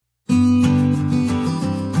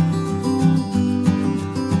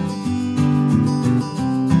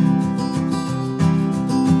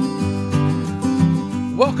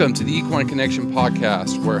Welcome to the Equine Connection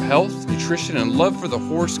podcast, where health, nutrition, and love for the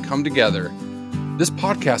horse come together. This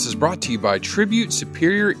podcast is brought to you by Tribute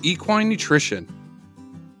Superior Equine Nutrition.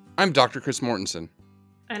 I'm Dr. Chris Mortensen.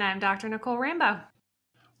 And I'm Dr. Nicole Rambo.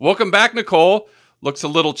 Welcome back, Nicole. Looks a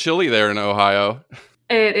little chilly there in Ohio.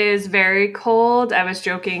 It is very cold. I was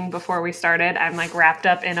joking before we started. I'm like wrapped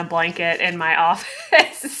up in a blanket in my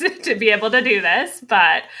office to be able to do this,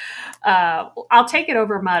 but I'll take it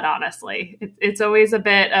over mud, honestly. It's always a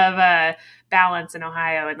bit of a balance in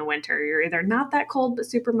Ohio in the winter. You're either not that cold but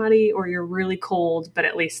super muddy, or you're really cold, but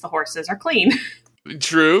at least the horses are clean.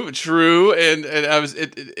 True. And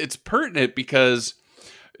it's pertinent because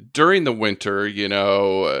during the winter,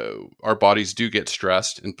 our bodies do get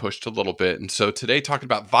stressed and pushed a little bit. And so today, talking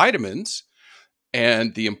about vitamins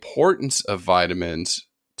and the importance of vitamins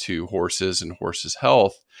to horses and horses'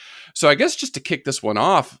 health. So I guess just to kick this one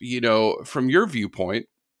off, from your viewpoint,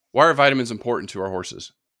 why are vitamins important to our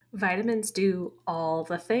horses? Vitamins do all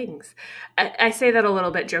the things. I say that a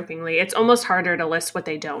little bit jokingly. It's almost harder to list what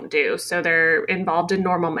they don't do. So they're involved in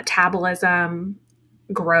normal metabolism,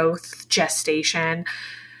 growth, gestation,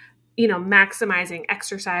 maximizing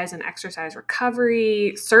exercise and exercise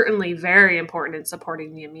recovery, certainly very important in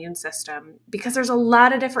supporting the immune system because there's a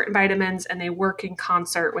lot of different vitamins and they work in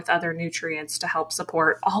concert with other nutrients to help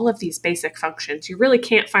support all of these basic functions. You really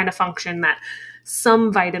can't find a function that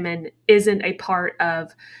some vitamin isn't a part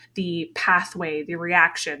of the pathway, the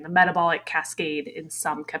reaction, the metabolic cascade in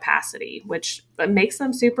some capacity, which makes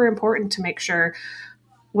them super important to make sure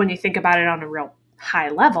when you think about it on a real high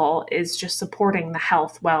level is just supporting the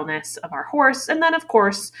health, wellness of our horse. And then, of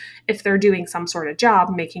course, if they're doing some sort of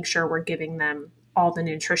job, making sure we're giving them all the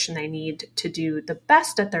nutrition they need to do the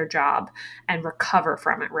best at their job and recover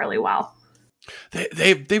from it really well.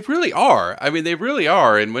 They really are. I mean, they really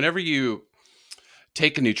are. And whenever you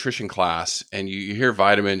take a nutrition class and you hear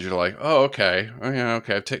vitamins, you're like, oh, okay. Oh, yeah,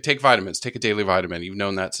 okay. Take vitamins. Take a daily vitamin. You've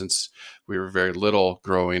known that since we were very little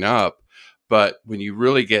growing up. But when you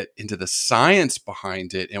really get into the science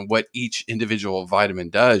behind it and what each individual vitamin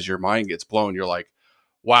does, your mind gets blown. You're like,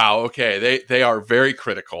 wow, okay, they are very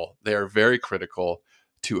critical. They are very critical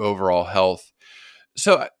to overall health.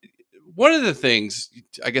 So one of the things,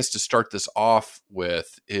 I guess, to start this off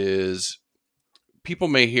with is people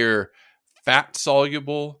may hear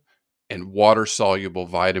fat-soluble and water-soluble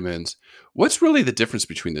vitamins. What's really the difference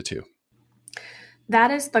between the two?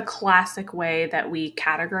 That is the classic way that we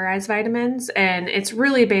categorize vitamins, and it's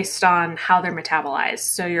really based on how they're metabolized.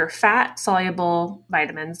 So your fat-soluble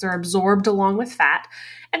vitamins, they're absorbed along with fat,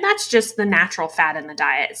 and that's just the natural fat in the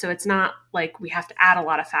diet. So it's not like we have to add a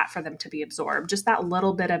lot of fat for them to be absorbed. Just that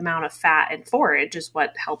little bit amount of fat in forage is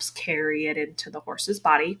what helps carry it into the horse's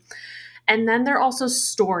body. And then they're also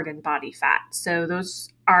stored in body fat. So those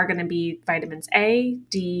are going to be vitamins A,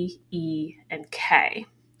 D, E, and K.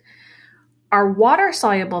 Our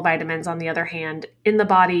water-soluble vitamins, on the other hand, in the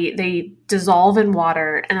body, they dissolve in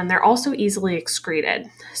water, and then they're also easily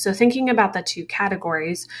excreted. So thinking about the two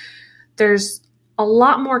categories, there's a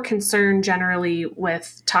lot more concern generally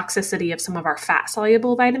with toxicity of some of our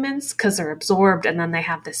fat-soluble vitamins because they're absorbed and then they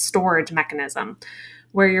have this storage mechanism.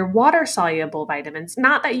 Where your water-soluble vitamins,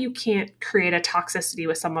 not that you can't create a toxicity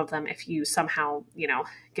with some of them if you somehow,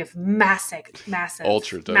 give massive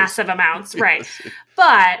amounts, right?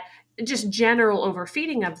 But just general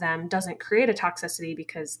overfeeding of them doesn't create a toxicity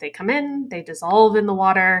because they come in, they dissolve in the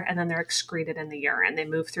water, and then they're excreted in the urine. They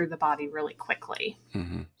move through the body really quickly.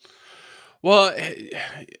 Mm-hmm. Well,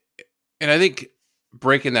 and I think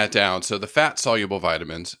breaking that down, so the fat-soluble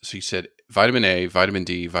vitamins, so you said vitamin A, vitamin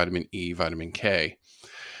D, vitamin E, vitamin K.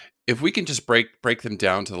 If we can just break them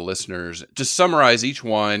down to the listeners, just summarize each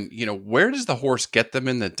one, where does the horse get them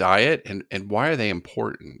in the diet and why are they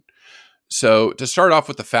important? So to start off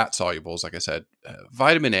with the fat solubles, like I said,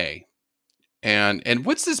 vitamin A, and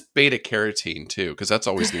what's this beta carotene too? Because that's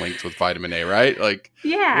always linked with vitamin A, right? Like,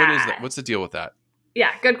 yeah, what is that? What's the deal with that?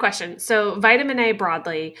 Yeah, good question. So vitamin A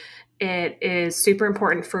broadly, it is super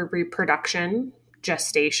important for reproduction,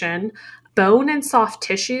 gestation, bone and soft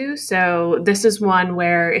tissue. So this is one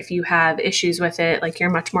where if you have issues with it, like you're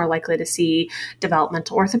much more likely to see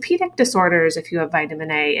developmental orthopedic disorders if you have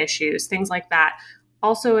vitamin A issues, things like that.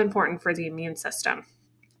 Also important for the immune system.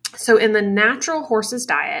 So in the natural horse's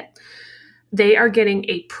diet, they are getting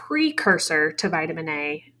a precursor to vitamin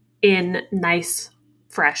A in nice,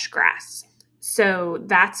 fresh grass. So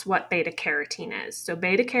that's what beta carotene is. So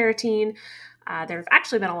beta carotene, there have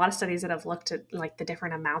actually been a lot of studies that have looked at like the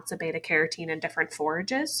different amounts of beta carotene in different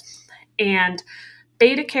forages. And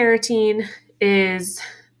beta carotene is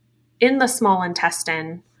in the small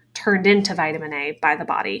intestine turned into vitamin A by the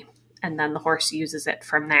body. and then the horse uses it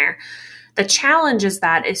from there. The challenge is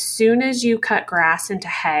that as soon as you cut grass into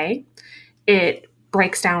hay, it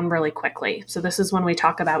breaks down really quickly. So this is when we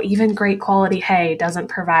talk about even great quality hay doesn't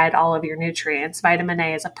provide all of your nutrients. Vitamin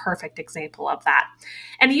A is a perfect example of that.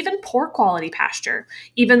 And even poor quality pasture,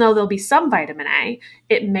 even though there'll be some vitamin A,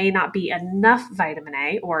 it may not be enough vitamin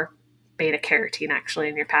A or beta carotene actually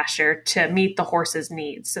in your pasture to meet the horse's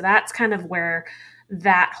needs. So that's kind of where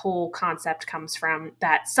that whole concept comes from,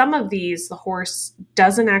 that some of these, the horse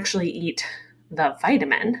doesn't actually eat the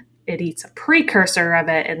vitamin. It eats a precursor of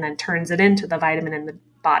it and then turns it into the vitamin in the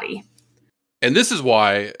body. And this is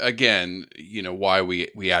why, again, why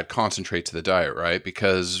we add concentrate to the diet, right?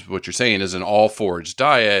 Because what you're saying is an all forage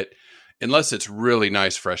diet, unless it's really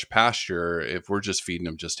nice, fresh pasture, if we're just feeding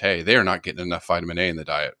them just hay, they are not getting enough vitamin A in the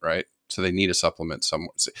diet, right? So they need a supplement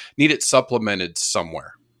need it supplemented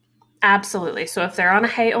somewhere. Absolutely. So if they're on a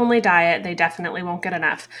hay-only diet, they definitely won't get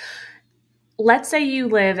enough. Let's say you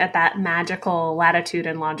live at that magical latitude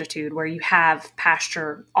and longitude where you have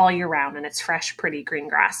pasture all year round and it's fresh, pretty green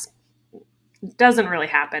grass. It doesn't really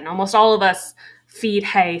happen. Almost all of us feed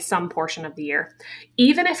hay some portion of the year.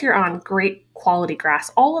 Even if you're on great quality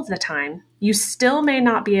grass all of the time, you still may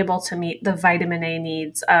not be able to meet the vitamin A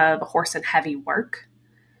needs of a horse in heavy work.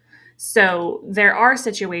 So there are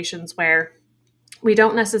situations where we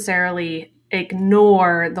don't necessarily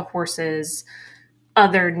ignore the horse's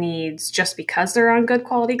other needs just because they're on good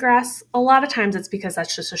quality grass. A lot of times it's because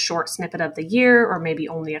that's just a short snippet of the year or maybe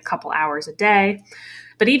only a couple hours a day.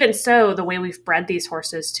 But even so, the way we've bred these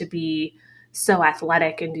horses to be so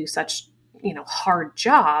athletic and do such, hard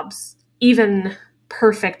jobs, even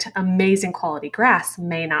perfect, amazing quality grass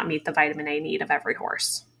may not meet the vitamin A need of every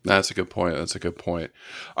horse. That's a good point.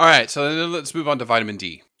 All right. So then let's move on to vitamin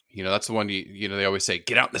D. That's the one, they always say,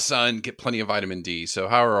 get out in the sun, get plenty of vitamin D. So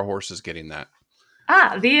how are our horses getting that?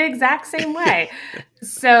 The exact same way.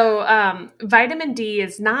 So vitamin D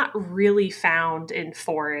is not really found in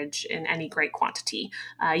forage in any great quantity.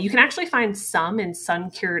 You can actually find some in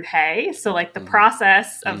sun-cured hay. So like the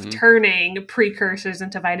process of turning precursors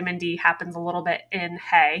into vitamin D happens a little bit in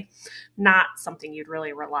hay, not something you'd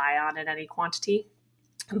really rely on in any quantity.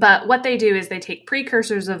 But what they do is they take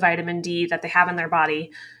precursors of vitamin D that they have in their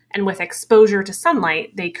body, and with exposure to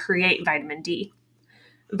sunlight, they create vitamin D.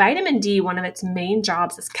 Vitamin D, one of its main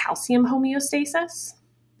jobs is calcium homeostasis.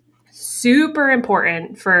 Super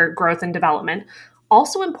important for growth and development.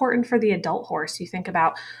 Also important for the adult horse. You think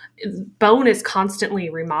about bone is constantly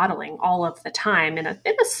remodeling all of the time in a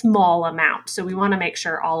small amount. So we want to make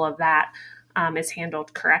sure all of that is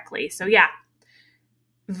handled correctly. So yeah,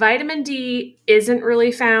 vitamin D isn't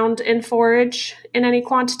really found in forage in any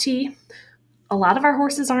quantity. A lot of our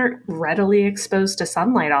horses aren't readily exposed to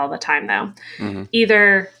sunlight all the time, though.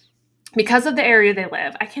 Either because of the area they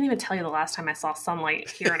live. I can't even tell you the last time I saw sunlight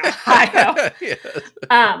here in Ohio. Yes.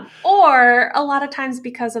 Or a lot of times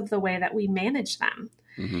because of the way that we manage them.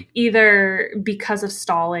 Either because of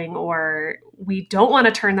stalling, or we don't want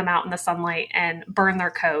to turn them out in the sunlight and burn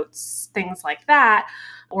their coats, things like that.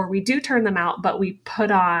 Or we do turn them out, but we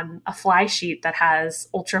put on a fly sheet that has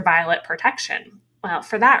ultraviolet protection. Well,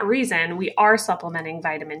 for that reason, we are supplementing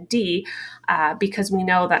vitamin D because we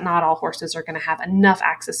know that not all horses are going to have enough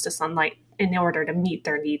access to sunlight in order to meet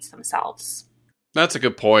their needs themselves. That's a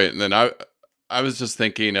good point. And then I was just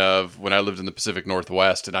thinking of when I lived in the Pacific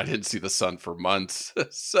Northwest and I didn't see the sun for months.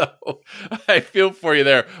 So I feel for you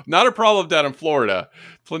there. Not a problem down in Florida.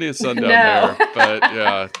 Plenty of sun down there. But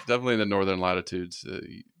yeah, definitely in the northern latitudes.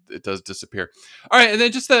 It does disappear. All right. And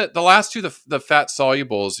then just the last two, the fat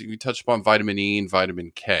solubles, you touched upon vitamin E and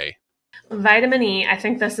vitamin K. Vitamin E, I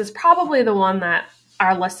think this is probably the one that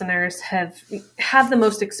our listeners have the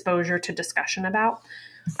most exposure to discussion about.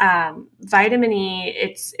 Vitamin E,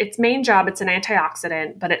 its main job, it's an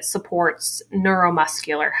antioxidant, but it supports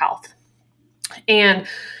neuromuscular health. And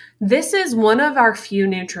this is one of our few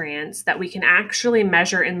nutrients that we can actually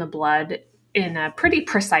measure in the blood in a pretty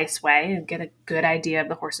precise way and get a good idea of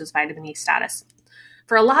the horse's vitamin E status.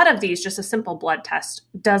 For a lot of these, just a simple blood test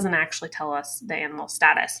doesn't actually tell us the animal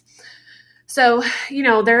status. So,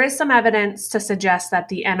 there is some evidence to suggest that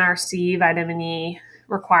the NRC vitamin E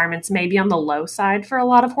requirements may be on the low side for a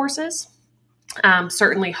lot of horses.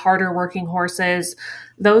 Certainly harder working horses,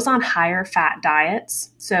 those on higher fat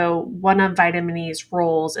diets. So one of vitamin E's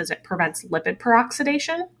roles is it prevents lipid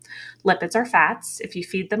peroxidation. Lipids are fats. If you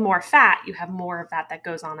feed them more fat, you have more of that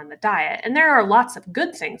goes on in the diet. And there are lots of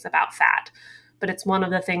good things about fat, but it's one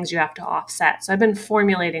of the things you have to offset. So I've been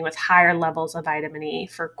formulating with higher levels of vitamin E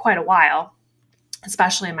for quite a while.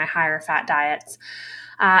 especially in my higher fat diets.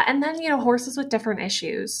 And then, horses with different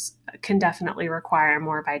issues can definitely require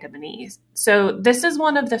more vitamin E. So this is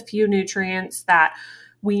one of the few nutrients that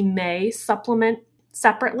we may supplement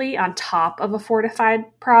separately on top of a fortified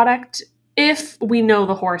product if we know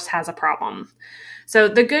the horse has a problem. So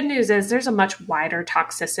the good news is there's a much wider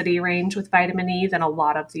toxicity range with vitamin E than a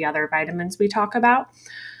lot of the other vitamins we talk about.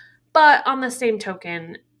 But on the same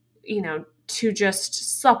token, to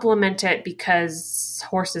just supplement it because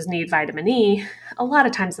horses need vitamin E, a lot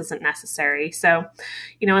of times isn't necessary. So,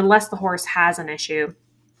 unless the horse has an issue,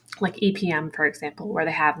 like EPM, for example, where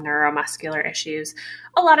they have neuromuscular issues,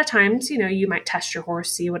 a lot of times, you might test your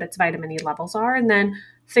horse, see what its vitamin E levels are, and then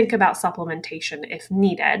think about supplementation if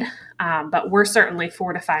needed. But we're certainly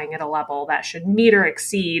fortifying at a level that should meet or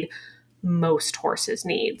exceed most horses'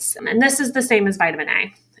 needs. And this is the same as vitamin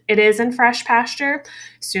A. It is in fresh pasture.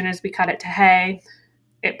 As soon as we cut it to hay,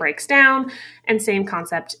 it breaks down. And same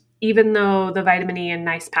concept, even though the vitamin E in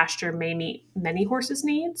nice pasture may meet many horses'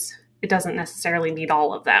 needs, it doesn't necessarily meet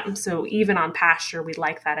all of them. So even on pasture, we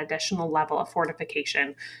like that additional level of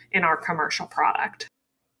fortification in our commercial product.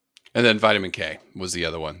 And then vitamin K was the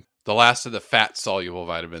other one, the last of the fat-soluble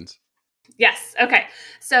vitamins. Yes. Okay.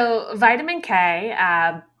 So vitamin K,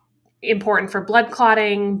 important for blood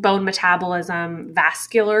clotting, bone metabolism,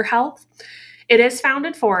 vascular health. It is found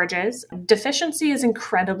in forages. Deficiency is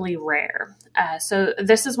incredibly rare. So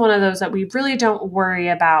this is one of those that we really don't worry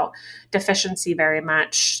about deficiency very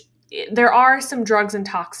much. There are some drugs and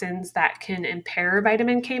toxins that can impair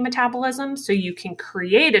vitamin K metabolism, so you can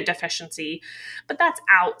create a deficiency, but that's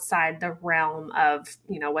outside the realm of,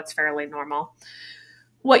 what's fairly normal.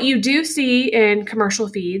 What you do see in commercial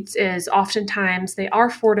feeds is oftentimes they are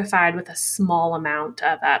fortified with a small amount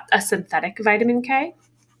of a synthetic vitamin K.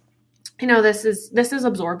 This is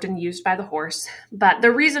absorbed and used by the horse, but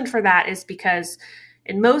the reason for that is because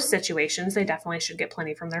in most situations, they definitely should get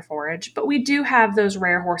plenty from their forage, but we do have those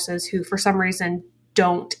rare horses who for some reason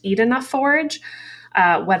don't eat enough forage,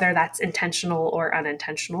 whether that's intentional or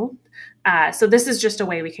unintentional. So this is just a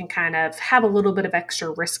way we can kind of have a little bit of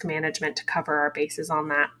extra risk management to cover our bases on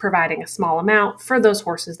that, providing a small amount for those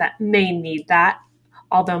horses that may need that,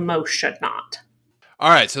 although most should not. All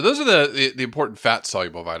right, so those are the important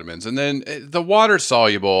fat-soluble vitamins. And then the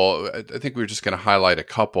water-soluble, I think we're just going to highlight a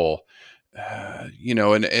couple,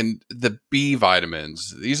 and the B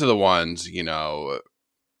vitamins. These are the ones,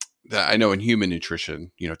 that I know in human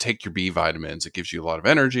nutrition, take your B vitamins. It gives you a lot of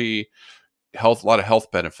energy, a lot of health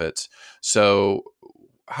benefits. So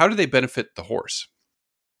how do they benefit the horse?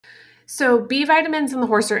 So B vitamins in the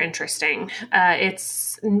horse are interesting.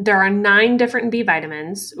 There are 9 different B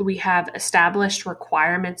vitamins. We have established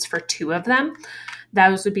requirements for 2 of them.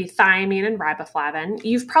 Those would be thiamine and riboflavin.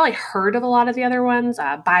 You've probably heard of a lot of the other ones,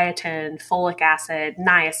 biotin, folic acid,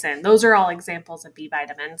 niacin. Those are all examples of B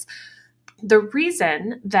vitamins. The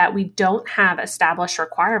reason that we don't have established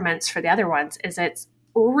requirements for the other ones is it's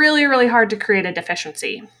really, really hard to create a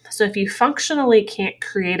deficiency. So if you functionally can't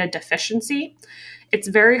create a deficiency, it's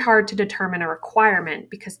very hard to determine a requirement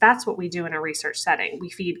because that's what we do in a research setting. We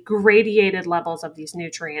feed gradiated levels of these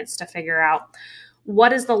nutrients to figure out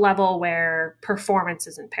what is the level where performance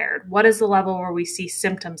is impaired? What is the level where we see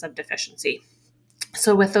symptoms of deficiency?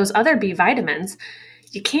 So with those other B vitamins,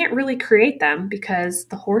 you can't really create them because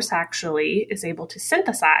the horse actually is able to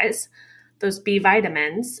synthesize those B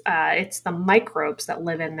vitamins. It's the microbes that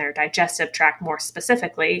live in their digestive tract more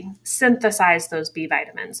specifically, synthesize those B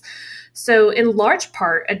vitamins. So in large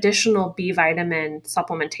part, additional B vitamin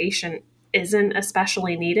supplementation isn't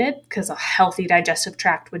especially needed because a healthy digestive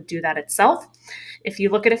tract would do that itself. If you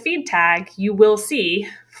look at a feed tag, you will see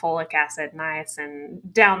folic acid, niacin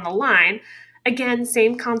down the line. Again,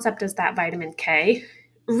 same concept as that vitamin K.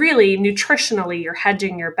 Really, nutritionally, you're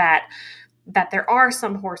hedging your bet that there are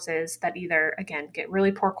some horses that either, again, get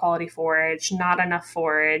really poor quality forage, not enough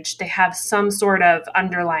forage, they have some sort of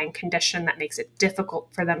underlying condition that makes it difficult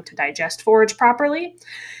for them to digest forage properly.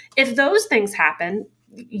 If those things happen,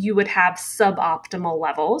 you would have suboptimal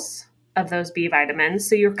levels of those B vitamins.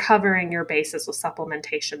 So you're covering your bases with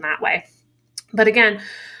supplementation that way. But again,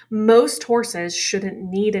 most horses shouldn't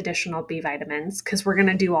need additional B vitamins because we're going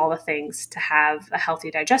to do all the things to have a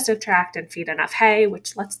healthy digestive tract and feed enough hay,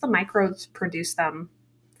 which lets the microbes produce them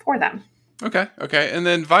for them. Okay. And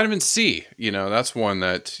then vitamin C, that's one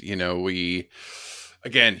that,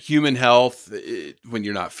 again, human health, when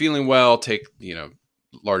you're not feeling well, take,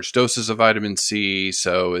 large doses of vitamin C.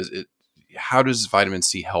 So how does vitamin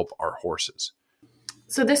C help our horses?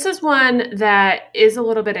 So this is one that is a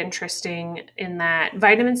little bit interesting in that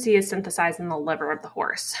vitamin C is synthesized in the liver of the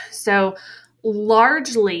horse. So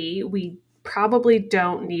largely we probably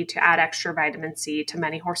don't need to add extra vitamin C to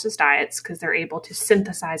many horses' diets because they're able to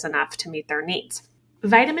synthesize enough to meet their needs.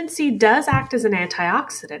 Vitamin C does act as an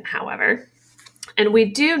antioxidant, however, and we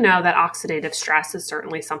do know that oxidative stress is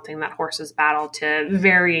certainly something that horses battle to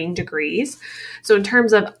varying degrees. So in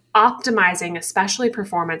terms of optimizing, especially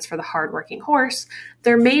performance for the hardworking horse,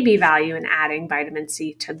 there may be value in adding vitamin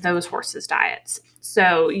C to those horses' diets.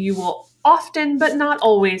 So you will often, but not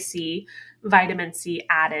always, see vitamin C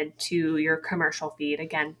added to your commercial feed.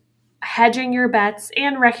 Again, hedging your bets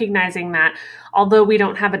and recognizing that although we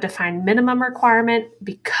don't have a defined minimum requirement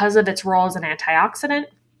because of its role as an antioxidant,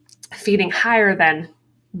 feeding higher than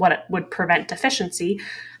what it would prevent deficiency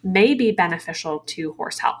may be beneficial to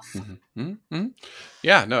horse health. Mm-hmm. Mm-hmm.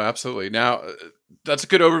 Yeah, no, absolutely. Now, that's a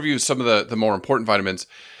good overview of some of the more important vitamins.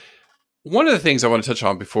 One of the things I want to touch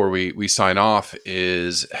on before we sign off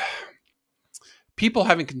is people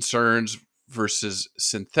having concerns versus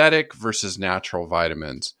synthetic versus natural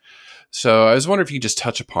vitamins. So I was wondering if you just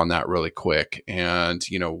touch upon that really quick, and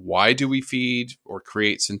why do we feed or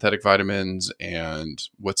create synthetic vitamins, and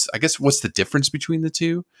what's the difference between the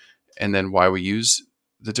two, and then why we use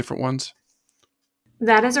the different ones?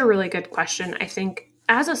 That is a really good question. I think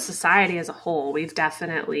as a society as a whole, we've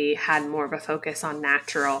definitely had more of a focus on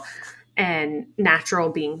natural, and natural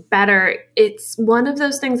being better. It's one of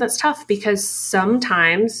those things that's tough because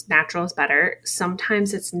sometimes natural is better,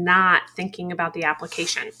 sometimes it's not, thinking about the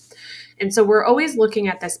application. And so we're always looking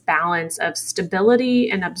at this balance of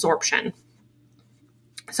stability and absorption.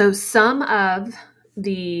 So some of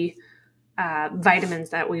the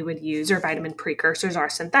vitamins that we would use, or vitamin precursors, are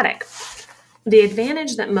synthetic. The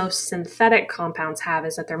advantage that most synthetic compounds have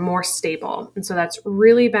is that they're more stable. And so that's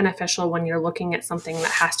really beneficial when you're looking at something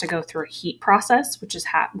that has to go through a heat process, which is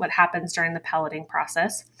what happens during the pelleting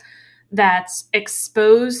process, that's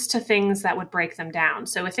exposed to things that would break them down.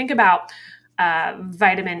 So we think about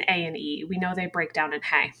vitamin A and E. We know they break down in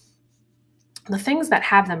hay. The things that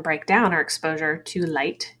have them break down are exposure to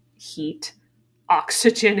light, heat,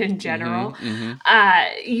 oxygen in general. Mm-hmm,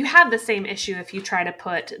 mm-hmm. You have the same issue if you try to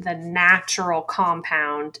put the natural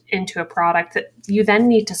compound into a product that you then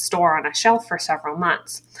need to store on a shelf for several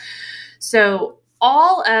months. So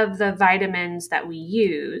all of the vitamins that we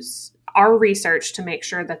use are researched to make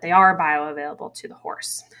sure that they are bioavailable to the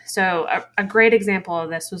horse. So a great example of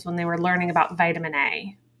this was when they were learning about vitamin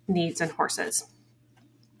A needs in horses.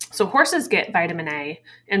 So horses get vitamin A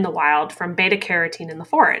in the wild from beta carotene in the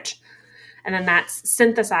forage. And then that's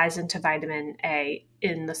synthesized into vitamin A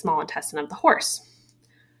in the small intestine of the horse.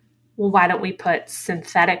 Well, why don't we put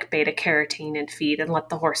synthetic beta carotene in feed and let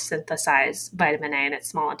the horse synthesize vitamin A in its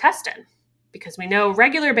small intestine? Because we know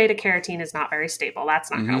regular beta carotene is not very stable. That's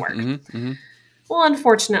not going to work. Mm-hmm, mm-hmm. Well,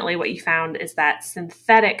 unfortunately, what you found is that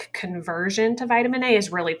synthetic conversion to vitamin A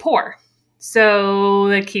is really poor. So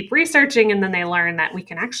they keep researching, and then they learn that we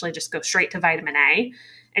can actually just go straight to vitamin A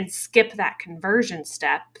and skip that conversion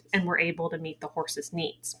step, and we're able to meet the horse's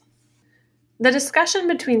needs. The discussion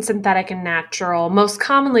between synthetic and natural most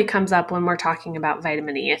commonly comes up when we're talking about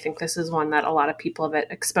vitamin E. I think this is one that a lot of people have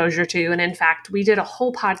exposure to. And in fact, we did a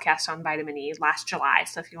whole podcast on vitamin E last July.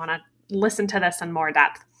 So if you want to listen to this in more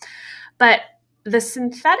depth. But the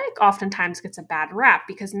synthetic oftentimes gets a bad rap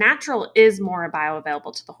because natural is more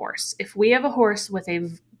bioavailable to the horse. If we have a horse with a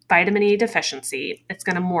vitamin E deficiency, it's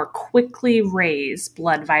going to more quickly raise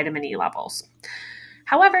blood vitamin E levels.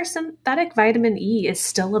 However, synthetic vitamin E is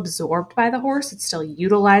still absorbed by the horse. It's still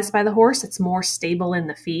utilized by the horse. It's more stable in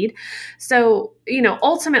the feed. So,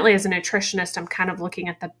 ultimately as a nutritionist, I'm kind of looking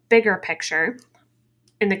at the bigger picture.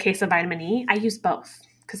 In the case of vitamin E, I use both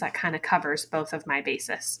because that kind of covers both of my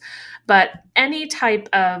bases. But any type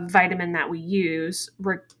of vitamin that we use,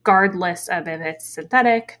 regardless of if it's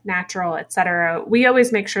synthetic, natural, etc., we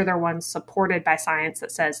always make sure they're ones supported by science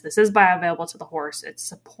that says this is bioavailable to the horse. It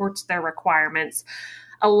supports their requirements.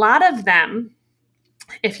 A lot of them,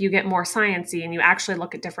 if you get more sciencey and you actually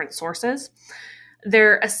look at different sources,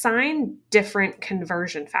 they're assigned different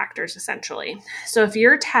conversion factors, essentially. So if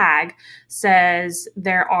your tag says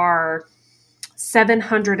there are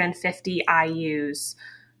 750 IUs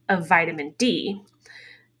of vitamin D,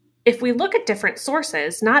 if we look at different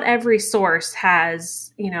sources, not every source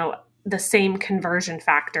has, the same conversion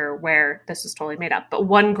factor where this is totally made up, but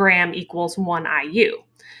 1 gram equals 1 IU.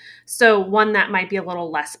 So one that might be a little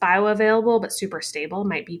less bioavailable but super stable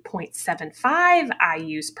might be 0.75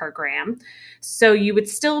 IUs per gram. So you would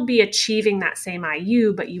still be achieving that same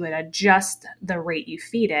IU, but you would adjust the rate you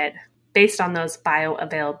feed it based on those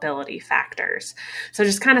bioavailability factors. So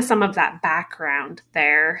just kind of some of that background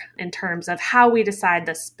there in terms of how we decide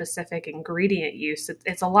the specific ingredient use.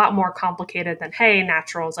 It's a lot more complicated than, hey,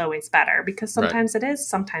 natural is always better, because sometimes it is,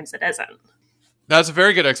 sometimes it isn't. That's a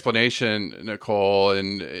very good explanation, Nicole.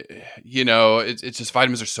 And, it's just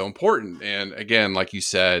vitamins are so important. And again, like you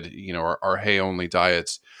said, our hay only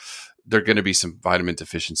diets, there are going to be some vitamin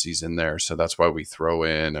deficiencies in there. So that's why we throw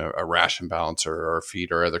in a ration balancer or a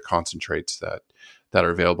feed or other concentrates that are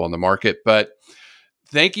available on the market. But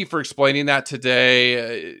thank you for explaining that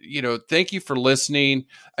today. Thank you for listening.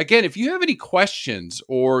 Again, if you have any questions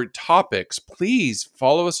or topics, please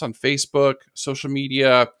follow us on Facebook, social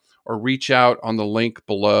media, or reach out on the link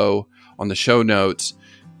below on the show notes.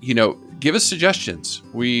 Give us suggestions.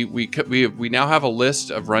 We now have a list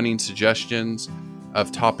of running suggestions of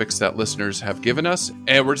topics that listeners have given us,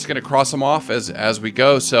 and we're just going to cross them off as we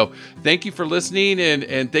go. So thank you for listening,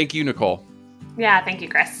 and thank you, Nicole. Yeah, thank you,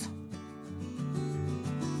 Chris.